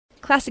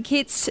Classic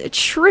Hits,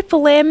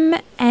 Triple M,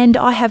 and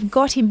I have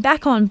got him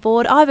back on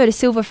board, Ivo de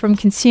Silva from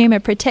Consumer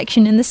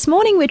Protection. And this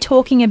morning we're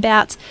talking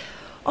about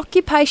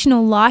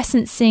occupational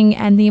licensing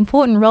and the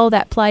important role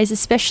that plays,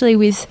 especially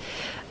with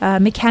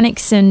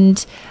mechanics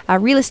and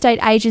real estate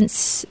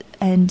agents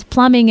and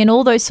plumbing and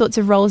all those sorts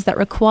of roles that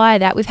require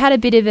that. We've had a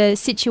bit of a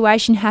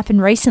situation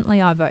happen recently,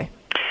 Ivo.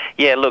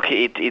 Yeah, look,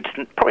 it's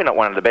probably not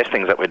one of the best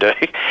things that we do,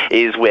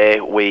 is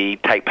where we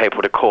take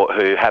people to court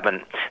who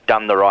haven't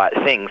done the right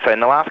thing. So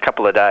in the last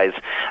couple of days,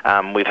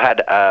 we've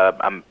had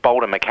a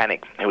Boulder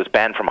mechanic who was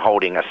banned from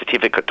holding a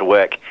certificate to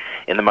work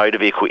in the motor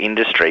vehicle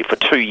industry for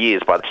 2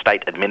 years by the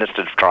State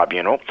Administrative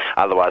Tribunal,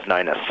 otherwise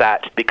known as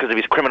SAT, because of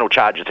his criminal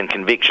charges and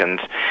convictions.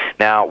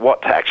 Now,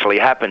 what's actually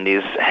happened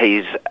is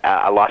he's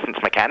a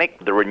licensed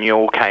mechanic. The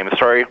renewal came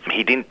through.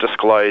 He didn't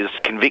disclose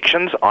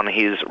convictions on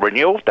his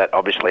renewal that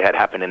obviously had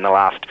happened in the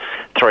last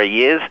 3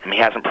 years. He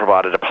hasn't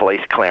provided a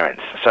police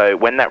clearance. So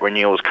when that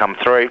renewal's come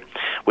through,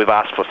 we've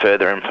asked for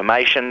further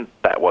information.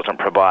 That wasn't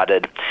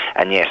provided.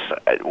 And yes,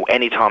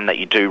 any time that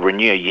you do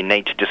renew, you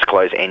need to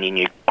disclose any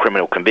new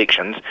criminal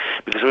convictions,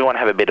 because we want to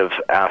have a bit of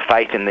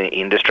faith in the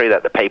industry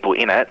that the people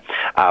in it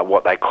are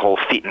what they call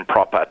fit and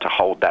proper to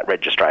hold that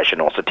registration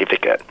or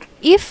certificate.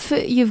 If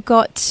you've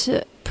got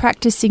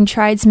practicing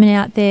tradesmen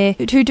out there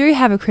who do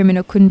have a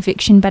criminal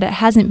conviction, but it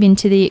hasn't been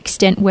to the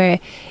extent where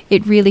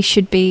it really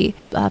should be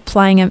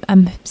playing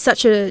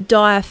such a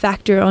dire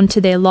factor onto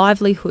their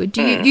livelihood,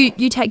 do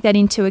you take that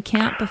into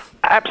account?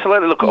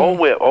 Absolutely. Look, all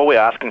we're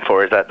asking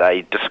for is that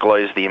they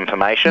disclose the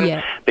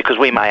information, because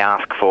we may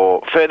ask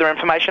for further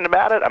information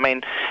about it. I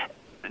mean,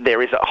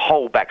 there is a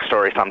whole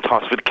backstory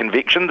sometimes with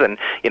convictions, and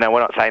we're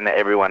not saying that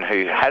everyone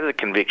who has a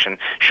conviction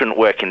shouldn't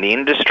work in the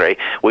industry.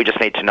 We just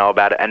need to know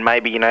about it, and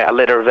maybe a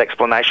letter of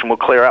explanation will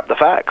clear up the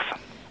facts.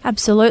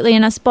 Absolutely,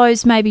 and I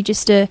suppose maybe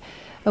just a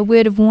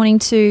word of warning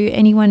to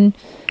anyone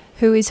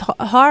who is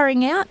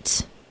hiring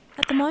out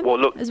at the moment. Well,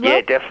 look, as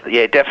well?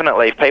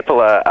 Definitely. If people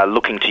are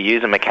looking to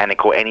use a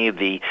mechanic or any of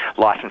the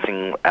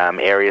licensing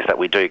areas that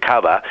we do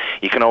cover,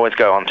 you can always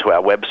go onto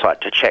our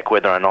website to check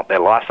whether or not they're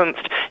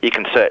licensed. You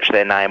can search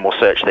their name or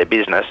search their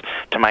business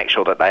to make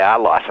sure that they are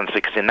licensed,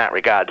 because in that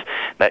regard,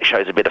 that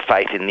shows a bit of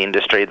faith in the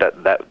industry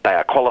that they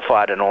are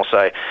qualified, and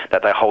also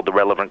that they hold the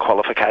relevant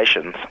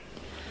qualifications.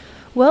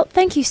 Well,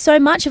 thank you so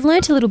much. I've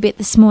learnt a little bit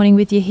this morning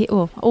with you here.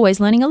 Always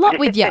learning a lot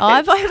with you,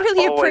 Ive. I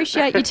really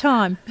appreciate your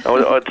time.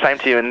 Same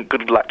to you, and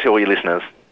good luck to all your listeners.